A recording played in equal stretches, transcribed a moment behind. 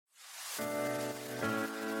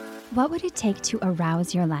What would it take to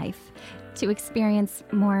arouse your life, to experience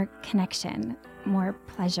more connection, more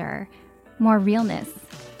pleasure, more realness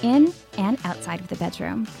in and outside of the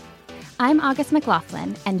bedroom? I'm August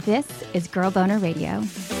McLaughlin, and this is Girl Boner Radio.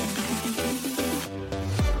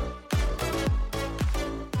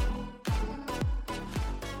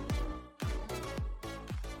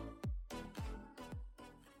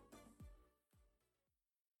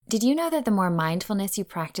 Did you know that the more mindfulness you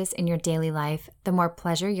practice in your daily life, the more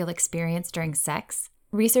pleasure you'll experience during sex?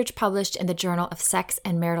 Research published in the Journal of Sex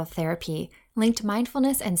and Marital Therapy linked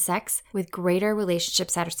mindfulness and sex with greater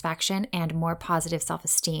relationship satisfaction and more positive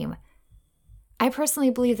self-esteem. I personally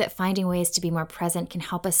believe that finding ways to be more present can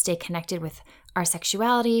help us stay connected with our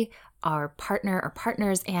sexuality, our partner or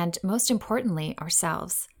partners, and most importantly,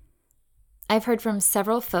 ourselves. I've heard from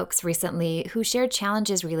several folks recently who shared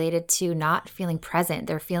challenges related to not feeling present.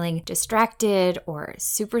 They're feeling distracted or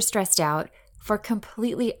super stressed out for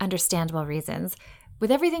completely understandable reasons.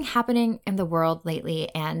 With everything happening in the world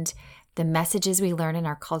lately and the messages we learn in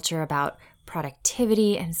our culture about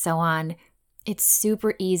productivity and so on, it's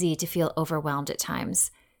super easy to feel overwhelmed at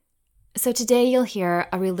times. So today you'll hear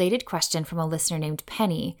a related question from a listener named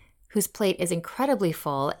Penny, whose plate is incredibly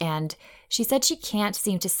full, and she said she can't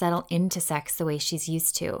seem to settle into sex the way she's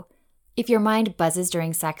used to. If your mind buzzes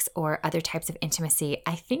during sex or other types of intimacy,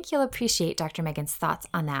 I think you'll appreciate Dr. Megan's thoughts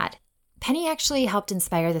on that. Penny actually helped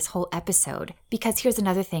inspire this whole episode because here's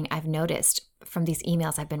another thing I've noticed from these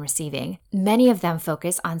emails I've been receiving. Many of them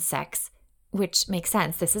focus on sex, which makes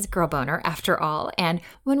sense. This is Girl Boner after all. And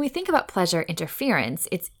when we think about pleasure interference,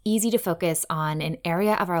 it's easy to focus on an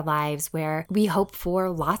area of our lives where we hope for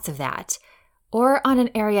lots of that, or on an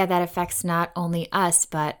area that affects not only us,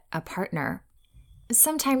 but a partner.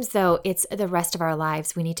 Sometimes, though, it's the rest of our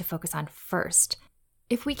lives we need to focus on first.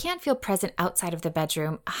 If we can't feel present outside of the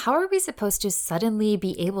bedroom, how are we supposed to suddenly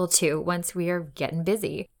be able to once we are getting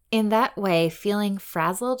busy? In that way, feeling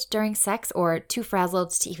frazzled during sex or too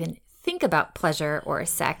frazzled to even think about pleasure or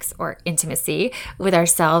sex or intimacy with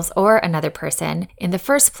ourselves or another person in the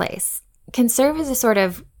first place can serve as a sort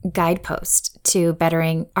of guidepost to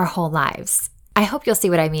bettering our whole lives. I hope you'll see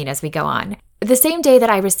what I mean as we go on. The same day that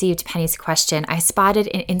I received Penny's question, I spotted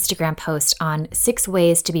an Instagram post on 6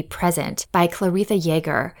 Ways to Be Present by Claritha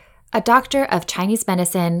Yeager, a doctor of Chinese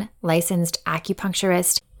medicine, licensed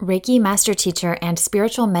acupuncturist, Reiki master teacher, and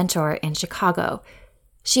spiritual mentor in Chicago.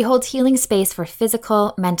 She holds healing space for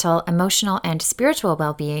physical, mental, emotional, and spiritual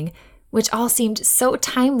well-being, which all seemed so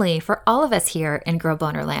timely for all of us here in Girl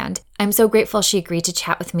Boner Land. I'm so grateful she agreed to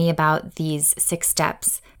chat with me about these 6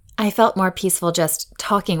 steps. I felt more peaceful just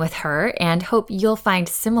talking with her and hope you'll find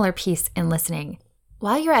similar peace in listening.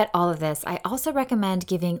 While you're at all of this, I also recommend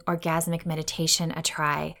giving orgasmic meditation a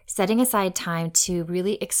try, setting aside time to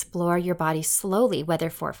really explore your body slowly,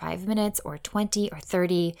 whether for 5 minutes or 20 or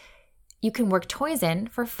 30. You can work toys in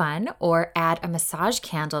for fun or add a massage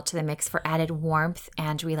candle to the mix for added warmth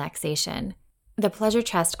and relaxation. The Pleasure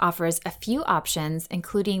Chest offers a few options,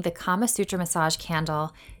 including the Kama Sutra massage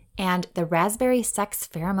candle and the Raspberry Sex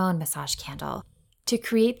Pheromone massage candle, to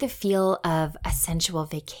create the feel of a sensual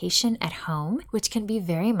vacation at home, which can be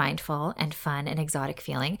very mindful and fun and exotic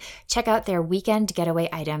feeling. Check out their weekend getaway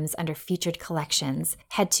items under featured collections.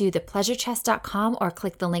 Head to thepleasurechest.com or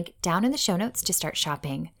click the link down in the show notes to start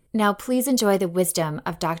shopping. Now, please enjoy the wisdom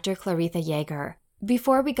of Dr. Claritha Yeager.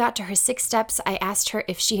 Before we got to her 6 steps, I asked her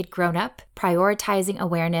if she had grown up prioritizing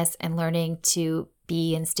awareness and learning to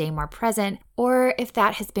be and stay more present, or if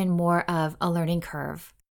that has been more of a learning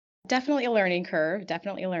curve. Definitely a learning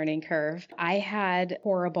curve. I had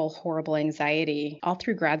horrible anxiety all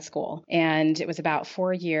through grad school. And it was about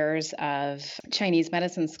 4 years of Chinese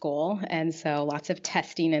medicine school. And so lots of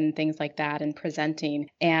testing and things like that and presenting.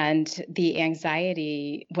 And the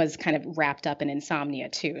anxiety was kind of wrapped up in insomnia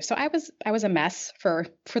too. So I was a mess for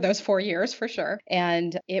those 4 years for sure.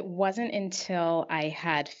 And it wasn't until I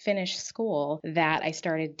had finished school that I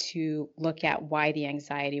started to look at why the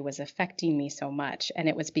anxiety was affecting me so much. And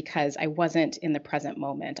it was because I wasn't in the present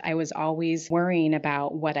moment. I was always worrying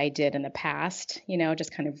about what I did in the past,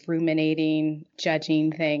 just kind of ruminating,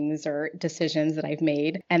 judging things or decisions that I've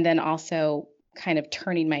made. And then also kind of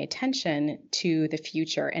turning my attention to the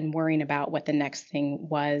future and worrying about what the next thing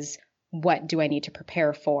was. What do I need to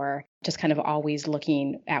prepare for? just kind of always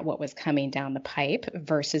looking at what was coming down the pipe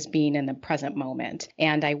versus being in the present moment.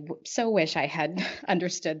 And I so wish I had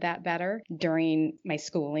understood that better during my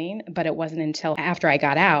schooling, but it wasn't until after I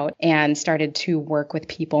got out and started to work with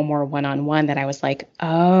people more one-on-one that I was like,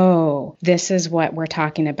 oh, this is what we're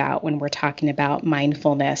talking about when we're talking about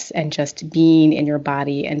mindfulness and just being in your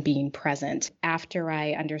body and being present. After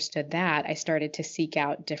I understood that, I started to seek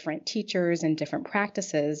out different teachers and different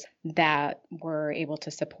practices that were able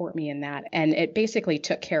to support me in that. And it basically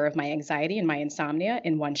took care of my anxiety and my insomnia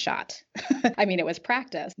in one shot. I mean, it was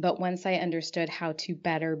practice, but once I understood how to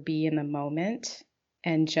better be in the moment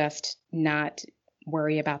and just not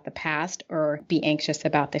worry about the past or be anxious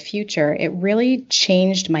about the future, it really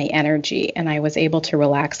changed my energy and I was able to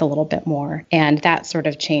relax a little bit more. And that sort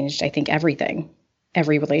of changed, I think, everything,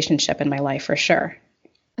 every relationship in my life for sure.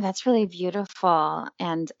 That's really beautiful.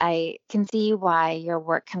 And I can see why your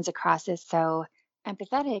work comes across as so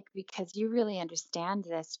empathetic because you really understand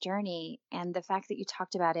this journey. And the fact that you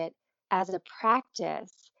talked about it as a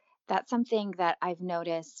practice, that's something that I've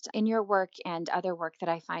noticed in your work and other work that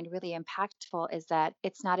I find really impactful is that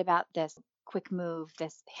it's not about this quick move,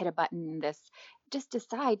 this hit a button, this just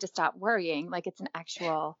decide to stop worrying. Like it's an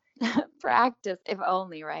actual practice, if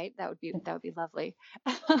only, right? That would be lovely.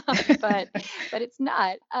 but but it's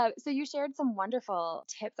not. So you shared some wonderful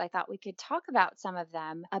tips. I thought we could talk about some of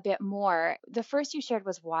them a bit more. The first you shared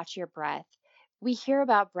was watch your breath. We hear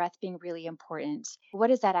about breath being really important. What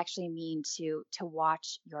does that actually mean to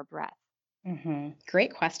watch your breath?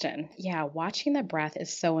 Great question. Yeah, watching the breath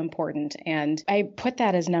is so important. And I put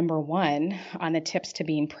that as number one on the tips to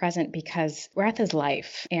being present because breath is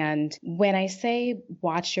life. And when I say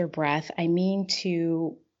watch your breath, I mean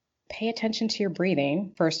to pay attention to your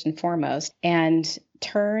breathing first and foremost and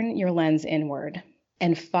turn your lens inward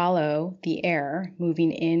and follow the air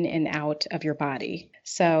moving in and out of your body.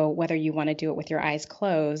 So whether you want to do it with your eyes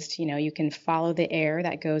closed, you can follow the air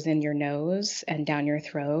that goes in your nose and down your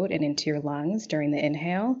throat and into your lungs during the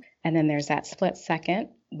inhale. And then there's that split second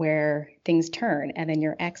where things turn and then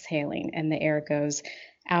you're exhaling and the air goes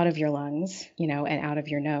out of your lungs, and out of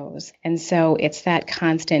your nose. And so it's that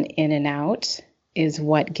constant in and out is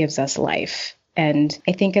what gives us life. And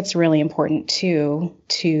I think it's really important too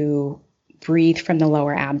to breathe from the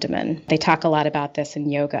lower abdomen. They talk a lot about this in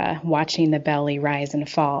yoga, watching the belly rise and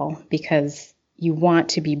fall, because you want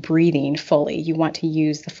to be breathing fully. You want to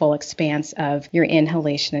use the full expanse of your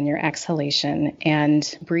inhalation and your exhalation.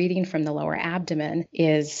 And breathing from the lower abdomen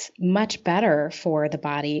is much better for the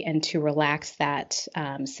body and to relax that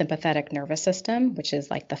sympathetic nervous system, which is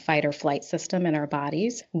like the fight or flight system in our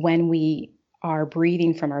bodies. When we are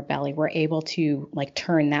breathing from our belly, we're able to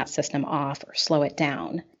turn that system off or slow it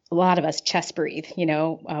down. A lot of us chest breathe,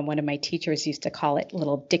 one of my teachers used to call it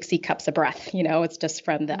little Dixie cups of breath. It's just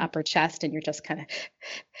from the upper chest and you're just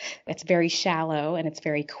it's very shallow and it's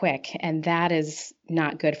very quick. And that is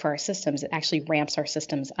not good for our systems. It actually ramps our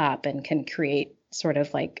systems up and can create sort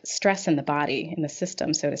of like stress in the body, in the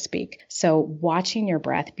system, so to speak. So watching your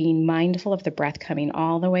breath, being mindful of the breath coming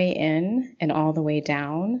all the way in and all the way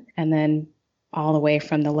down, and then all the way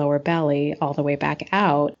from the lower belly, all the way back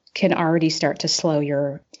out, can already start to slow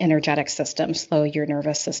your energetic system, slow your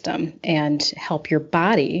nervous system, and help your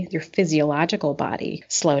body, your physiological body,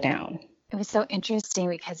 slow down. It was so interesting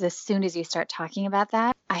because as soon as you start talking about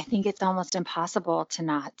that, I think it's almost impossible to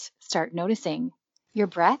not start noticing your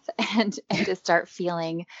breath and to start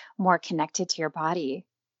feeling more connected to your body.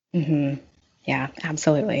 Mm-hmm. Yeah,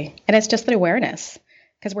 absolutely. And it's just the awareness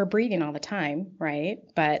because we're breathing all the time, right?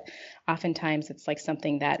 But oftentimes it's like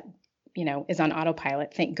something that is on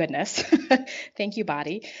autopilot. Thank goodness. Thank you,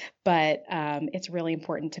 body. But it's really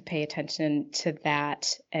important to pay attention to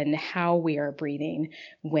that and how we are breathing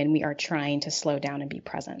when we are trying to slow down and be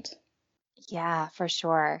present. Yeah, for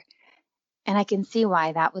sure. And I can see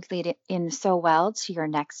why that would lead it in so well to your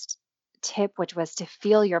next tip, which was to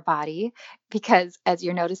feel your body, because as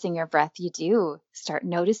you're noticing your breath, you do start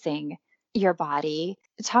noticing your body.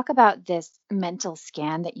 Talk about this mental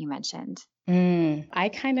scan that you mentioned. I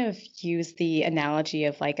kind of use the analogy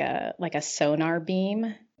of like a sonar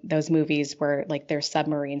beam. Those movies where they're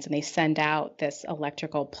submarines and they send out this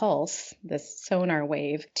electrical pulse, this sonar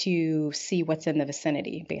wave to see what's in the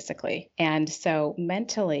vicinity, basically. And so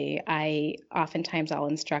mentally, I'll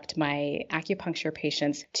instruct my acupuncture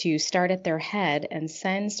patients to start at their head and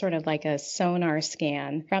send sort of like a sonar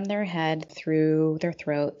scan from their head through their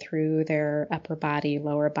throat, through their upper body,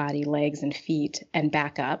 lower body, legs and feet, and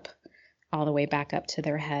back up, all the way back up to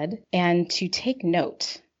their head, and to take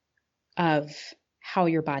note of how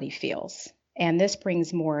your body feels. And this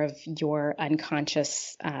brings more of your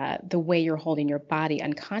unconscious, the way you're holding your body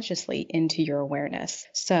unconsciously into your awareness.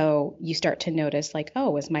 So you start to notice like,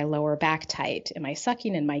 oh, is my lower back tight? Am I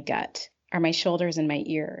sucking in my gut? Are my shoulders in my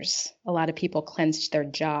ears? A lot of people clench their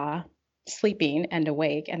jaw sleeping and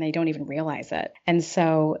awake, and they don't even realize it. And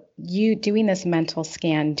so you doing this mental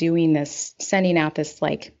scan, doing this, sending out this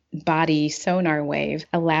like body sonar wave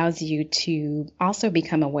allows you to also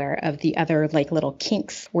become aware of the other like little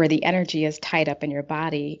kinks where the energy is tied up in your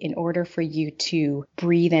body in order for you to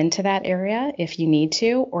breathe into that area if you need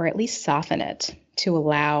to, or at least soften it to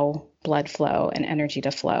allow blood flow and energy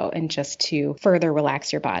to flow and just to further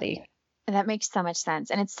relax your body. That makes so much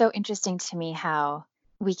sense. And it's so interesting to me how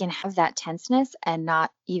we can have that tenseness and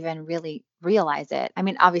not even really realize it. I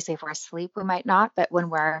mean, obviously, if we're asleep, we might not, but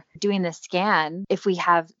when we're doing the scan, if we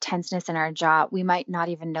have tenseness in our jaw, we might not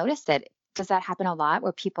even notice it. Does that happen a lot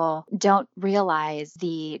where people don't realize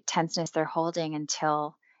the tenseness they're holding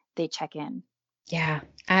until they check in? Yeah,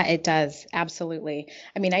 it does. Absolutely.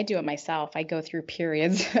 I mean, I do it myself. I go through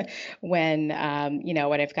periods when,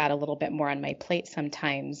 when I've got a little bit more on my plate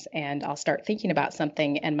sometimes, and I'll start thinking about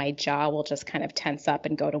something and my jaw will just kind of tense up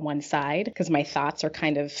and go to one side because my thoughts are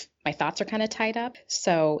kind of tied up.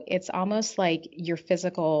 So it's almost like your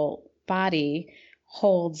physical body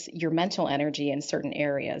holds your mental energy in certain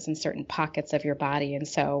areas, in certain pockets of your body. And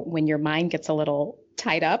so when your mind gets a little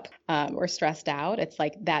tied up or stressed out, it's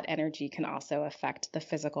like that energy can also affect the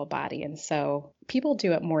physical body. And so people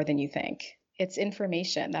do it more than you think. It's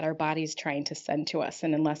information that our body's trying to send to us.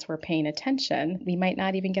 And unless we're paying attention, we might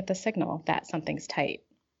not even get the signal that something's tight.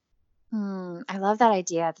 I love that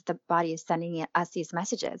idea that the body is sending us these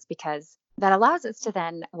messages because that allows us to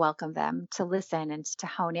then welcome them, to listen and to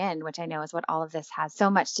hone in, which I know is what all of this has so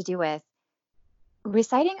much to do with.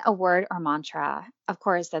 Reciting a word or mantra, of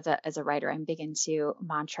course, as a writer, I'm big into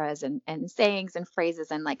mantras and sayings and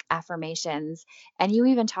phrases and like affirmations. And you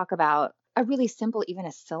even talk about a really simple, even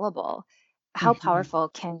a syllable. How Mhm. powerful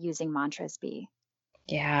can using mantras be?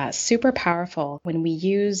 Yeah, super powerful. When we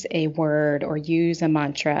use a word or use a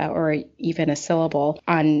mantra or even a syllable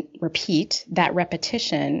on repeat, that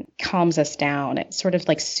repetition calms us down. It sort of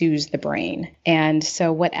like soothes the brain. And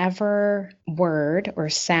so, whatever word or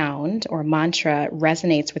sound or mantra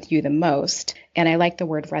resonates with you the most, and I like the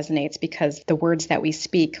word resonates because the words that we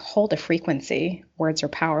speak hold a frequency. Words are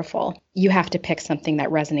powerful. You have to pick something that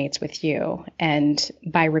resonates with you. And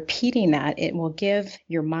by repeating that, it will give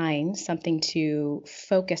your mind something to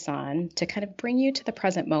focus on to kind of bring you to the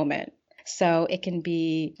present moment. So it can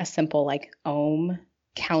be a simple like Om.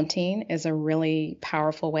 Counting is a really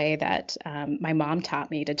powerful way that my mom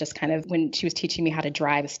taught me to just kind of, when she was teaching me how to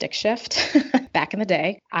drive a stick shift back in the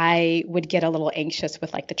day, I would get a little anxious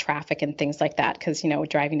with like the traffic and things like that because,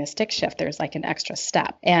 driving a stick shift, there's like an extra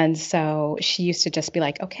step. And so she used to just be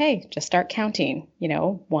like, okay, just start counting,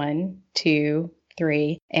 1, 2,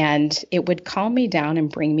 3. And it would calm me down and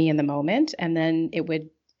bring me in the moment. And then it would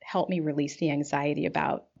help me release the anxiety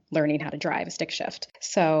about learning how to drive a stick shift.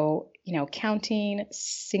 So, counting,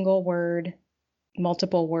 single word,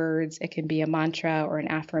 multiple words, it can be a mantra or an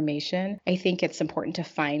affirmation. I think it's important to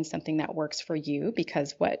find something that works for you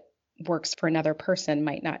because what works for another person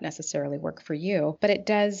might not necessarily work for you, but it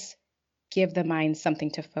does give the mind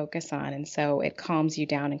something to focus on. And so it calms you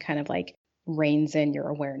down and kind of like reins in your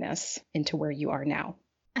awareness into where you are now.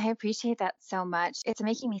 I appreciate that so much. It's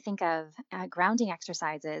making me think of grounding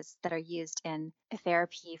exercises that are used in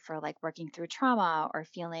therapy for like working through trauma or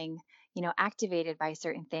feeling, activated by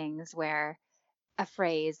certain things where a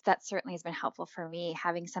phrase that certainly has been helpful for me,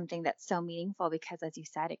 having something that's so meaningful because as you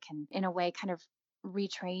said, it can in a way kind of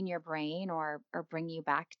retrain your brain or bring you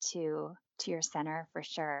back to your center for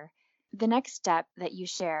sure. The next step that you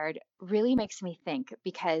shared really makes me think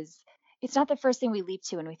because it's not the first thing we leap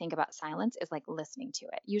to when we think about silence is like listening to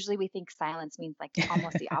it. Usually we think silence means like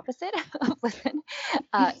almost the opposite of listen.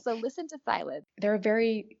 So listen to silence. There are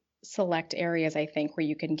very select areas, I think, where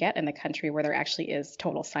you can get in the country where there actually is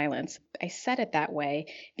total silence. I said it that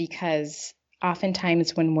way because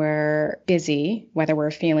oftentimes when we're busy, whether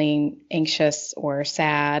we're feeling anxious or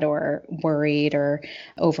sad or worried or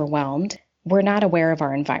overwhelmed, we're not aware of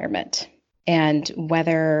our environment. And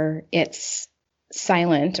whether it's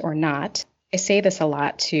silent or not, I say this a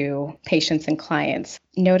lot to patients and clients.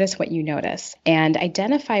 Notice what you notice and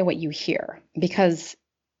identify what you hear because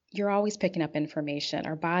you're always picking up information.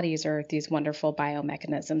 Our bodies are these wonderful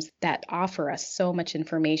biomechanisms that offer us so much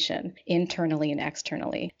information internally and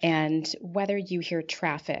externally. And whether you hear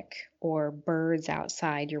traffic or birds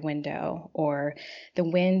outside your window or the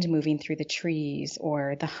wind moving through the trees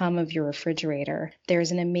or the hum of your refrigerator,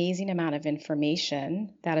 there's an amazing amount of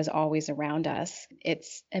information that is always around us.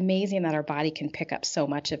 It's amazing that our body can pick up so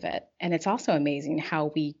much of it. And it's also amazing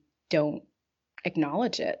how we don't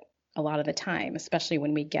acknowledge it a lot of the time, especially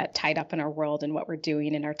when we get tied up in our world and what we're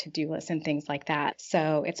doing and our to-do list and things like that.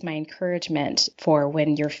 So it's my encouragement for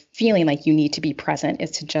when you're feeling like you need to be present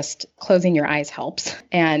is to just closing your eyes helps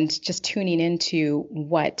and just tuning into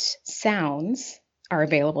what sounds are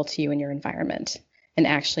available to you in your environment and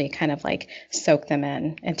actually kind of like soak them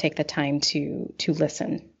in and take the time to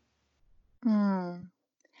listen.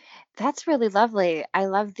 That's really lovely. I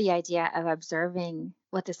love the idea of observing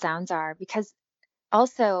what the sounds are because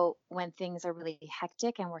also when things are really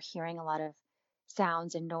hectic and we're hearing a lot of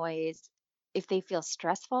sounds and noise, if they feel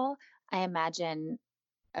stressful, I imagine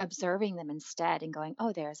observing them instead and going,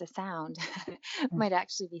 oh, there's a sound might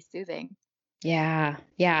actually be soothing. Yeah.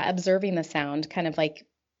 Yeah. Observing the sound, kind of like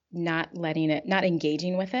not letting it, not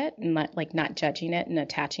engaging with it and not judging it and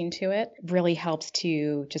attaching to it really helps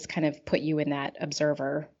to just kind of put you in that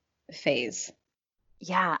observer phase.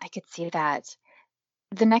 Yeah, I could see that.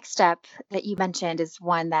 The next step that you mentioned is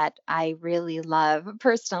one that I really love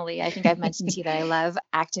personally. I think I've mentioned to you that I love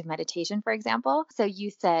active meditation, for example. So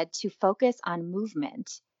you said to focus on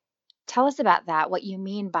movement. Tell us about that, what you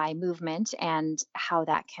mean by movement and how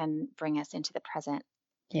that can bring us into the present.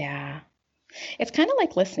 Yeah. It's kind of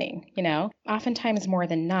like listening, you know? Oftentimes, more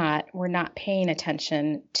than not, we're not paying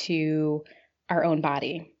attention to our own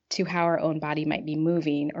body, to how our own body might be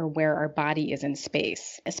moving or where our body is in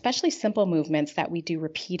space. Especially simple movements that we do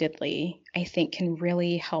repeatedly, I think can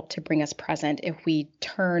really help to bring us present if we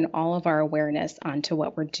turn all of our awareness onto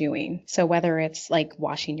what we're doing. So whether it's like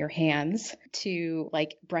washing your hands to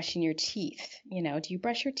like brushing your teeth, you know, do you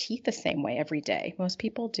brush your teeth the same way every day? Most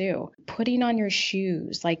people do. Putting on your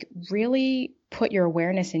shoes, like really put your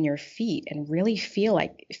awareness in your feet and really feel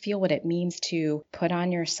what it means to put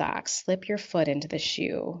on your socks, slip your foot into the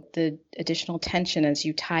shoe, the additional tension as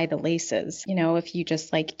you tie the laces. You know, if you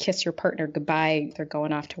just like kiss your partner goodbye, they're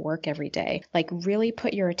going off to work every day. Like really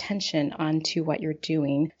put your attention onto what you're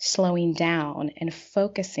doing, slowing down and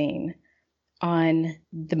focusing on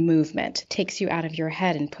the movement, takes you out of your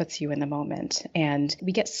head and puts you in the moment. And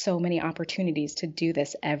we get so many opportunities to do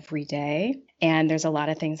this every day. And there's a lot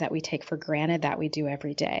of things that we take for granted that we do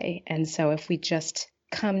every day. And so if we just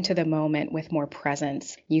come to the moment with more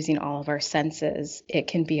presence, using all of our senses, it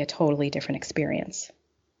can be a totally different experience.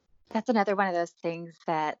 That's another one of those things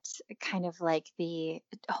that kind of like the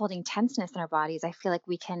holding tenseness in our bodies. I feel like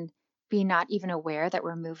we can be not even aware that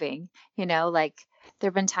we're moving, like there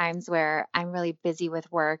have been times where I'm really busy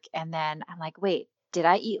with work and then I'm like, wait, did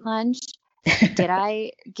I eat lunch? Did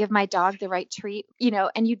I give my dog the right treat?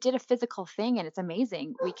 And you did a physical thing and it's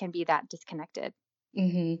amazing. We can be that disconnected.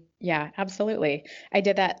 Yeah, absolutely. I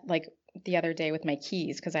did that like the other day with my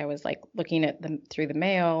keys because I was like looking at them through the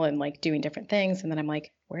mail and like doing different things. And then I'm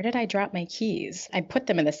like, where did I drop my keys? I put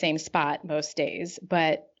them in the same spot most days,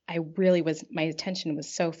 but my attention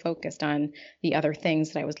was so focused on the other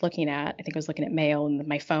things that I was looking at. I think I was looking at mail and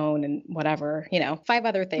my phone and whatever, 5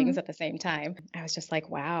 other things at the same time. I was just like,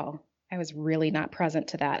 wow, I was really not present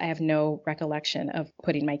to that. I have no recollection of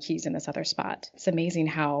putting my keys in this other spot. It's amazing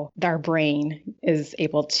how our brain is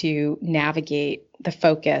able to navigate the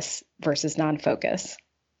focus versus non-focus.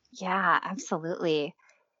 Yeah, absolutely.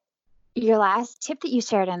 Your last tip that you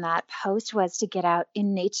shared in that post was to get out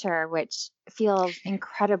in nature, which feels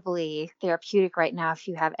incredibly therapeutic right now if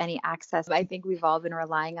you have any access. I think we've all been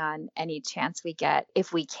relying on any chance we get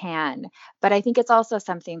if we can. But I think it's also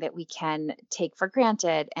something that we can take for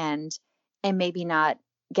granted and maybe not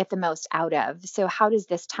get the most out of. So how does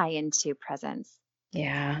this tie into presence?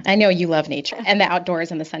 Yeah, I know you love nature and the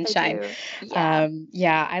outdoors and the sunshine. I do. Yeah.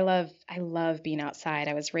 Yeah, I love being outside.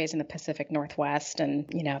 I was raised in the Pacific Northwest and,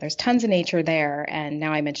 there's tons of nature there. And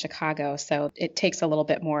now I'm in Chicago, so it takes a little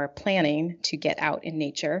bit more planning to get out in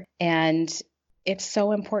nature. And it's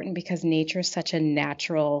so important because nature is such a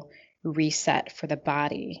natural reset for the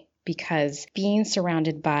body. Because being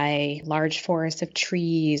surrounded by large forests of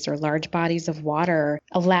trees or large bodies of water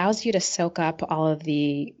allows you to soak up all of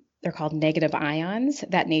they're called negative ions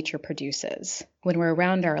that nature produces. When we're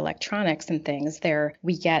around our electronics and things,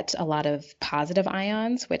 we get a lot of positive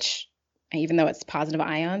ions, which even though it's positive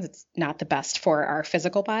ions, it's not the best for our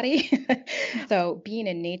physical body. So being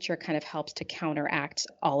in nature kind of helps to counteract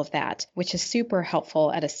all of that, which is super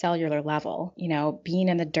helpful at a cellular level. Being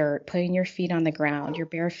in the dirt, putting your feet on the ground, your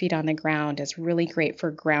bare feet on the ground is really great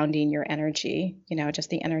for grounding your energy, just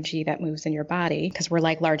the energy that moves in your body, because we're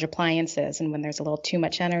like large appliances. And when there's a little too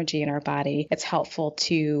much energy in our body, it's helpful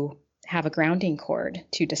to have a grounding cord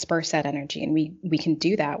to disperse that energy. And we can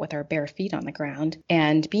do that with our bare feet on the ground.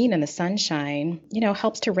 And being in the sunshine,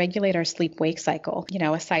 helps to regulate our sleep-wake cycle.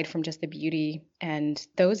 Aside from just the beauty and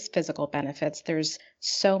those physical benefits, there's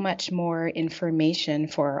so much more information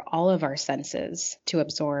for all of our senses to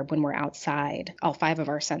absorb when we're outside, all 5 of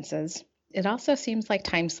our senses. It also seems like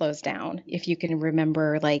time slows down. If you can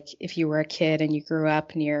remember, like if you were a kid and you grew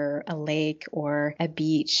up near a lake or a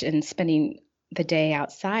beach and spending the day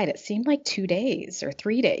outside, it seemed like 2 days or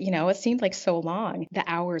 3 days. It seemed like so long. The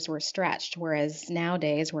hours were stretched. Whereas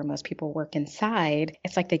nowadays, where most people work inside,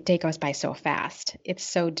 it's like the day goes by so fast. It's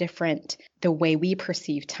so different the way we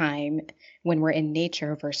perceive time when we're in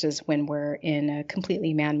nature versus when we're in a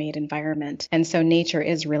completely man-made environment. And so nature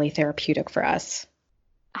is really therapeutic for us.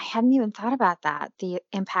 I hadn't even thought about that, the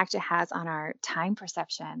impact it has on our time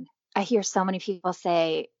perception. I hear so many people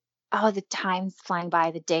say, oh, the time's flying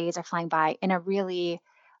by, the days are flying by in a really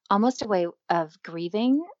almost a way of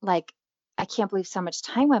grieving. Like, I can't believe so much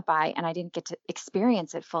time went by and I didn't get to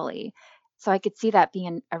experience it fully. So I could see that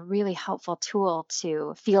being a really helpful tool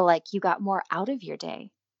to feel like you got more out of your day.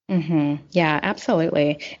 Yeah,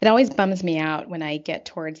 absolutely. It always bums me out when I get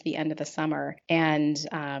towards the end of the summer and,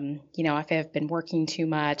 if I've been working too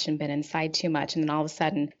much and been inside too much, and then all of a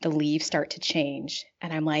sudden the leaves start to change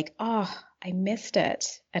and I'm like, oh, I missed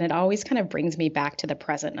it. And it always kind of brings me back to the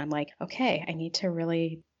present. And I'm like, okay, I need to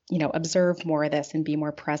really observe more of this and be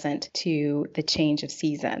more present to the change of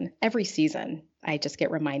season. Every season, I just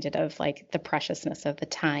get reminded of like the preciousness of the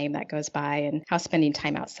time that goes by and how spending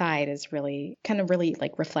time outside is really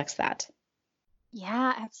like reflects that.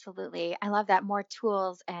 Yeah, absolutely. I love that. More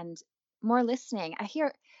tools and more listening. I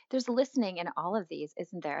hear there's listening in all of these,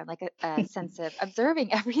 isn't there? Like a sense of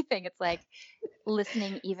observing everything. It's like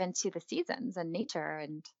listening even to the seasons and nature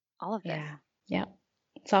and all of this. Yeah. Yeah.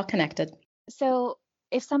 It's all connected. So,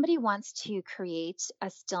 if somebody wants to create a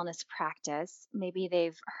stillness practice, maybe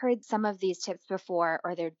they've heard some of these tips before,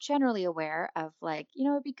 or they're generally aware of, like,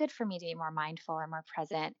 it'd be good for me to be more mindful or more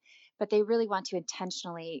present, but they really want to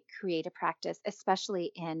intentionally create a practice,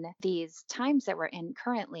 especially in these times that we're in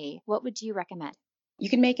currently. What would you recommend? You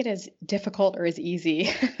can make it as difficult or as easy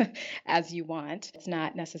as you want. It's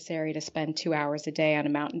not necessary to spend 2 hours a day on a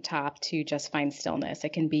mountaintop to just find stillness.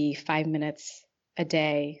 It can be 5 minutes a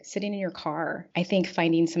day sitting in your car. I think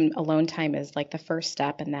finding some alone time is like the first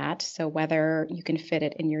step in that. So whether you can fit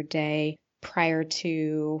it in your day prior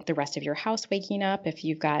to the rest of your house waking up, if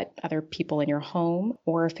you've got other people in your home,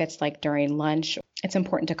 or if it's like during lunch, it's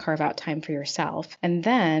important to carve out time for yourself. And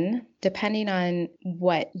then, depending on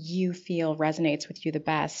what you feel resonates with you the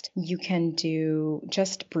best, you can do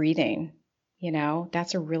just breathing.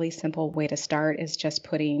 That's a really simple way to start, is just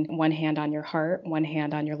putting one hand on your heart, one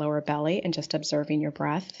hand on your lower belly, and just observing your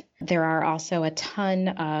breath. There are also a ton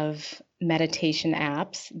of meditation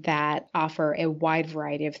apps that offer a wide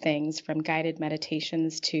variety of things, from guided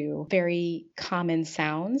meditations to very common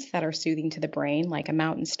sounds that are soothing to the brain, like a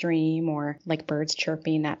mountain stream or like birds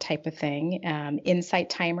chirping, that type of thing.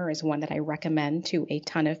 Insight Timer is one that I recommend to a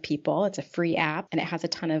ton of people. It's a free app and it has a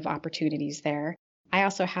ton of opportunities there. I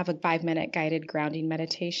also have a 5-minute guided grounding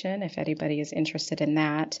meditation if anybody is interested in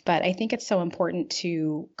that. But I think it's so important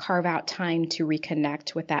to carve out time to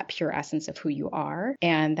reconnect with that pure essence of who you are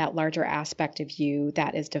and that larger aspect of you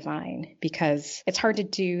that is divine, because it's hard to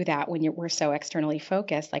do that when we're so externally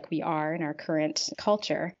focused like we are in our current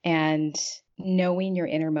culture. And knowing your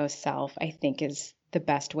innermost self, I think, is the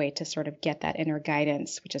best way to sort of get that inner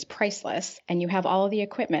guidance, which is priceless. And you have all of the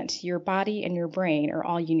equipment. Your body and your brain are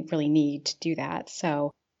all you really need to do that. So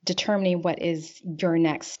determining what is your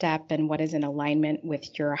next step and what is in alignment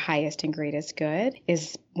with your highest and greatest good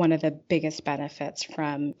is one of the biggest benefits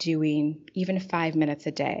from doing even 5 minutes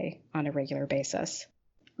a day on a regular basis.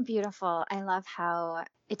 Beautiful. I love how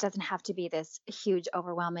it doesn't have to be this huge,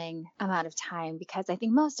 overwhelming amount of time, because I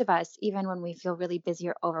think most of us, even when we feel really busy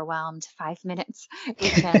or overwhelmed, 5 minutes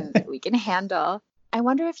we can handle. I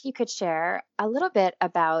wonder if you could share a little bit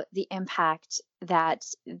about the impact that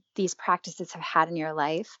these practices have had in your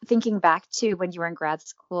life. Thinking back to when you were in grad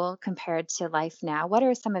school compared to life now, what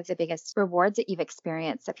are some of the biggest rewards that you've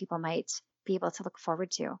experienced that people might be able to look forward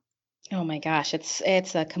to? Oh my gosh,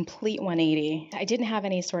 it's a complete 180. I didn't have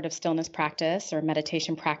any sort of stillness practice or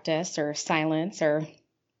meditation practice or silence or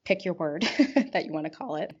pick your word that you want to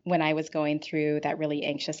call it. When I was going through that really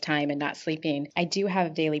anxious time and not sleeping, I do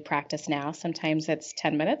have daily practice now. Sometimes it's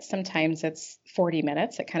 10 minutes, sometimes it's 40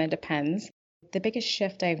 minutes. It kind of depends. The biggest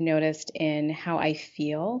shift I've noticed in how I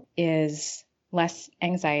feel is less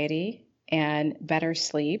anxiety and better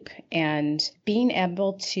sleep and being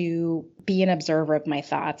able to be an observer of my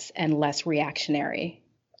thoughts and less reactionary.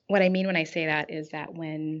 What I mean when I say that is that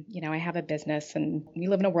when, I have a business and we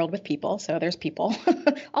live in a world with people, so there's people,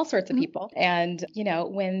 all sorts of people. And,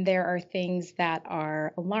 when there are things that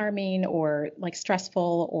are alarming or like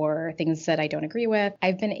stressful or things that I don't agree with,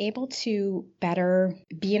 I've been able to better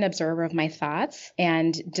be an observer of my thoughts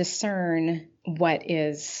and discern what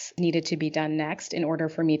is needed to be done next in order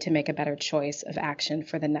for me to make a better choice of action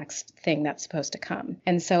for the next thing that's supposed to come.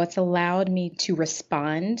 And so it's allowed me to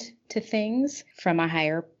respond to things from a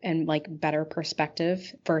higher and better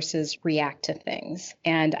perspective versus react to things.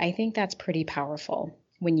 And I think that's pretty powerful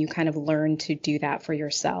when you kind of learn to do that for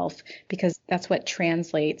yourself, because that's what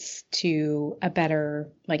translates to a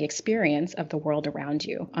better experience of the world around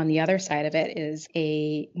you. On the other side of it is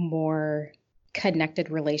a more connected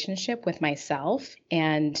relationship with myself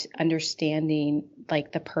and understanding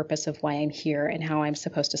the purpose of why I'm here and how I'm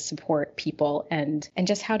supposed to support people and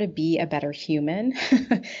just how to be a better human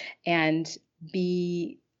and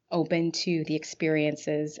be open to the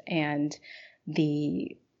experiences and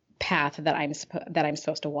the path that I'm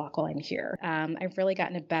supposed to walk while I'm here. I've really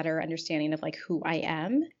gotten a better understanding of who I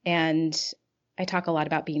am, and I talk a lot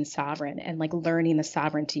about being sovereign and learning the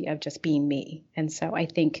sovereignty of just being me. And so I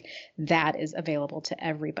think that is available to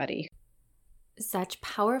everybody. Such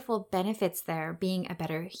powerful benefits there, being a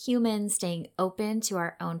better human, staying open to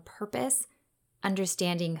our own purpose,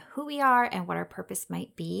 understanding who we are and what our purpose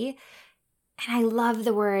might be. And I love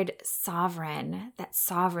the word sovereign, that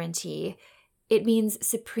sovereignty. It means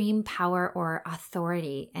supreme power or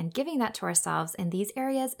authority, and giving that to ourselves in these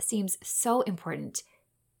areas seems so important.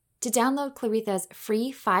 To download Claritha's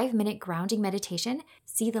free 5-minute grounding meditation,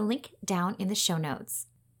 see the link down in the show notes.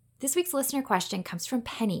 This week's listener question comes from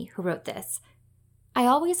Penny, who wrote this. I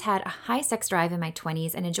always had a high sex drive in my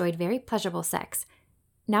 20s and enjoyed very pleasurable sex.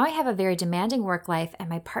 Now I have a very demanding work life, and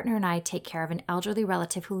my partner and I take care of an elderly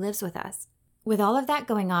relative who lives with us. With all of that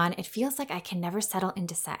going on, it feels like I can never settle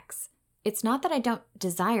into sex. It's not that I don't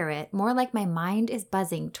desire it, more like my mind is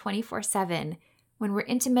buzzing 24/7. When we're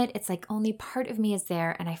intimate, it's like only part of me is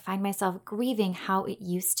there, and I find myself grieving how it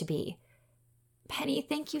used to be. Penny,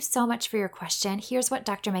 thank you so much for your question. Here's what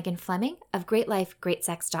Dr. Megan Fleming of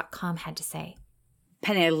GreatLifeGreatSex.com had to say.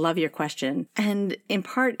 Penny, I love your question. And in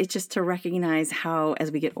part, it's just to recognize how,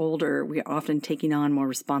 as we get older, we are often taking on more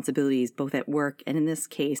responsibilities, both at work and in this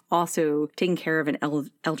case, also taking care of an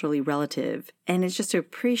elderly relative. And it's just to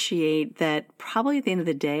appreciate that probably at the end of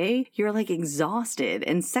the day, you're exhausted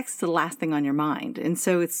and sex is the last thing on your mind. And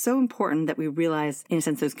so it's so important that we realize, in a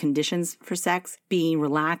sense, those conditions for sex, being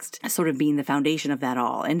relaxed, sort of being the foundation of that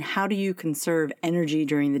all. And how do you conserve energy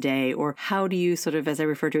during the day? Or how do you sort of, as I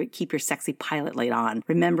refer to it, keep your sexy pilot light on?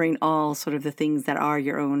 Remembering all sort of the things that are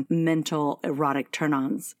your own mental erotic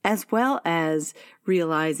turn-ons, as well as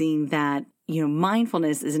realizing that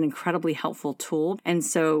mindfulness is an incredibly helpful tool. And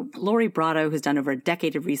so Lori Brotto has done over a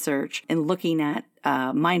decade of research in looking at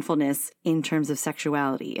mindfulness in terms of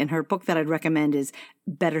sexuality. And her book that I'd recommend is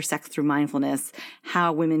Better Sex Through Mindfulness,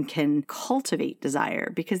 How Women Can Cultivate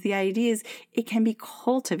Desire. Because the idea is it can be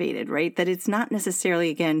cultivated, right? That it's not necessarily,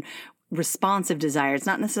 again, responsive desire. It's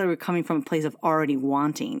not necessarily coming from a place of already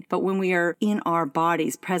wanting, but when we are in our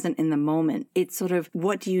bodies, present in the moment, it's sort of,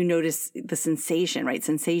 what do you notice the sensation, right?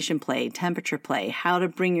 Sensation play, temperature play, how to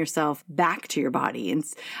bring yourself back to your body. And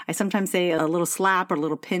I sometimes say a little slap or a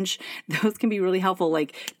little pinch, those can be really helpful.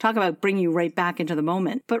 Talk about bringing you right back into the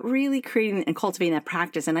moment, but really creating and cultivating that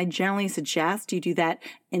practice. And I generally suggest you do that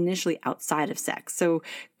initially outside of sex. So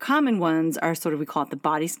common ones are sort of, we call it the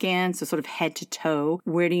body scan. So sort of head to toe.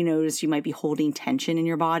 Where do you notice you might be holding tension in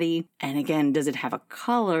your body? And again, does it have a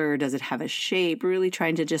color? Does it have a shape? Really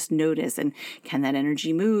trying to just notice, and can that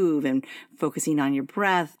energy move, and focusing on your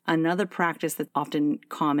breath. Another practice that's often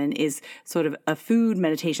common is sort of a food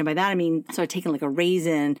meditation. By that, I mean, sort of taking a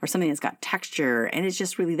raisin or something that's got texture. And it's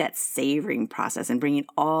just really that savoring process and bringing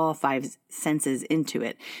all 5 senses into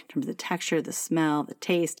it in terms of the texture, the smell, the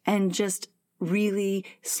taste, and just really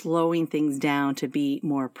slowing things down to be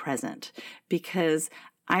more present. Because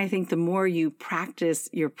I think the more you practice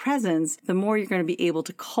your presence, the more you're going to be able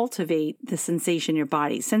to cultivate the sensation in your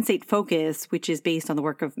body. Sensate Focus, which is based on the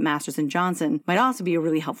work of Masters and Johnson, might also be a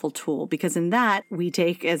really helpful tool, because in that we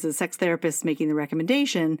take, as a sex therapist making the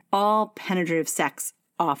recommendation, all penetrative sex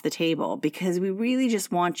off the table, because we really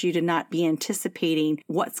just want you to not be anticipating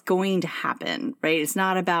what's going to happen, right? It's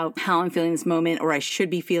not about how I'm feeling this moment, or I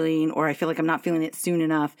should be feeling, or I feel like I'm not feeling it soon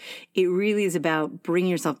enough. It really is about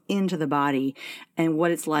bringing yourself into the body and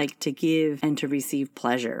what it's like to give and to receive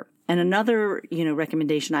pleasure. And another,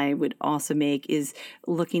 recommendation I would also make is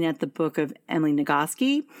looking at the book of Emily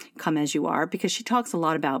Nagoski, Come As You Are, because she talks a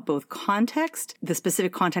lot about both context, the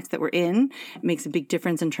specific context that we're in. It makes a big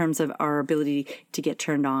difference in terms of our ability to get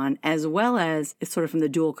turned on, as well as it's sort of from the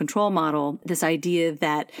dual control model, this idea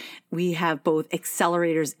that we have both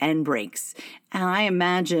accelerators and brakes. And I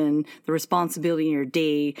imagine the responsibility in your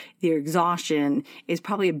day, your exhaustion, is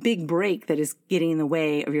probably a big brake that is getting in the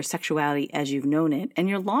way of your sexuality as you've known it and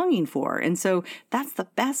you're longing for. And so that's the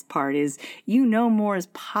best part, is more is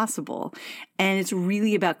possible. And it's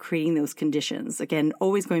really about creating those conditions. Again,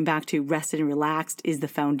 always going back to rested and relaxed is the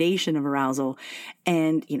foundation of arousal.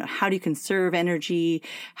 And, how do you conserve energy?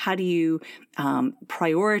 How do you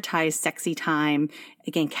prioritize sexy time?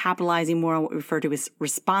 Again, capitalizing more on what we refer to as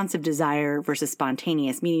responsive desire versus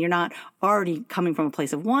spontaneous, meaning you're not already coming from a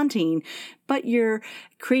place of wanting, but you're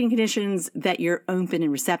creating conditions that you're open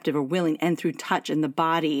and receptive or willing, and through touch and the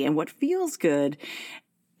body and what feels good,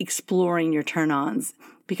 exploring your turn-ons.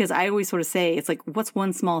 Because I always sort of say, it's like, what's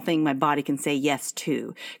one small thing my body can say yes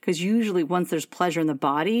to? Because usually once there's pleasure in the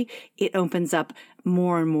body, it opens up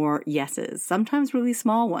more and more yeses, sometimes really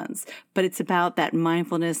small ones. But it's about that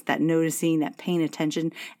mindfulness, that noticing, that paying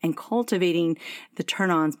attention, and cultivating the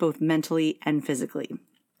turn-ons both mentally and physically.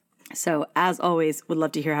 So as always, would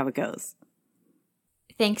love to hear how it goes.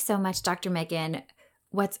 Thanks so much, Dr. Megan.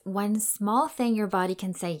 What's one small thing your body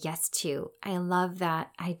can say yes to? I love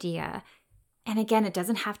that idea. And again, it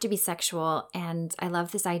doesn't have to be sexual. And I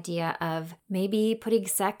love this idea of maybe putting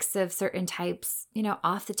sex of certain types,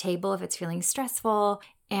 off the table if it's feeling stressful,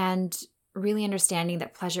 and really understanding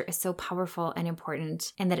that pleasure is so powerful and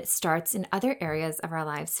important, and that it starts in other areas of our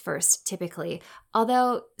lives first, typically.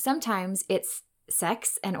 Although sometimes it's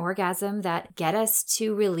sex and orgasm that get us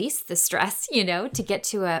to release the stress, to get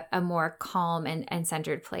to a more calm and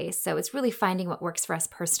centered place. So it's really finding what works for us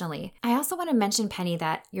personally. I also want to mention, Penny,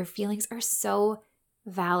 that your feelings are so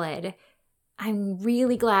valid. I'm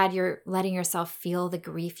really glad you're letting yourself feel the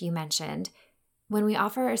grief you mentioned. When we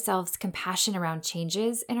offer ourselves compassion around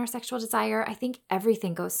changes in our sexual desire, I think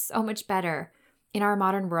everything goes so much better. In our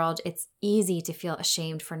modern world, it's easy to feel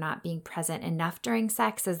ashamed for not being present enough during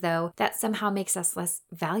sex, as though that somehow makes us less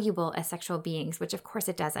valuable as sexual beings, which of course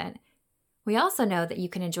it doesn't. We also know that you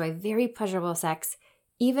can enjoy very pleasurable sex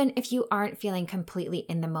even if you aren't feeling completely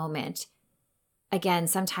in the moment. Again,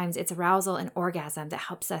 sometimes it's arousal and orgasm that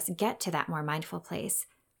helps us get to that more mindful place.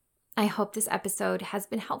 I hope this episode has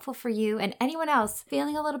been helpful for you and anyone else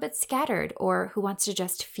feeling a little bit scattered or who wants to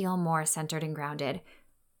just feel more centered and grounded.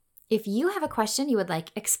 If you have a question you would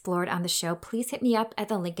like explored on the show, please hit me up at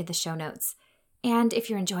the link in the show notes. And if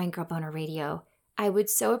you're enjoying Girl Boner Radio, I would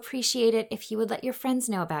so appreciate it if you would let your friends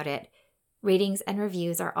know about it. Ratings and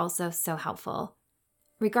reviews are also so helpful.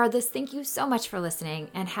 Regardless, thank you so much for listening,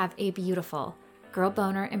 and have a beautiful Girl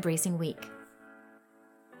Boner Embracing Week.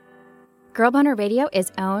 Girl Boner Radio is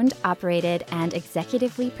owned, operated, and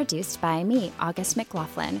executively produced by me, August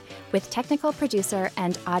McLaughlin, with technical producer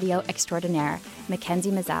and audio extraordinaire, Mackenzie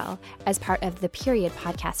Mazzell, as part of the Period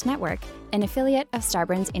Podcast Network, an affiliate of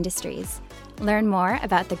Starburns Industries. Learn more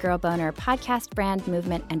about the Girl Boner podcast brand,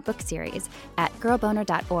 movement, and book series at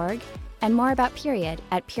girlboner.org, and more about Period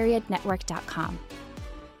at periodnetwork.com.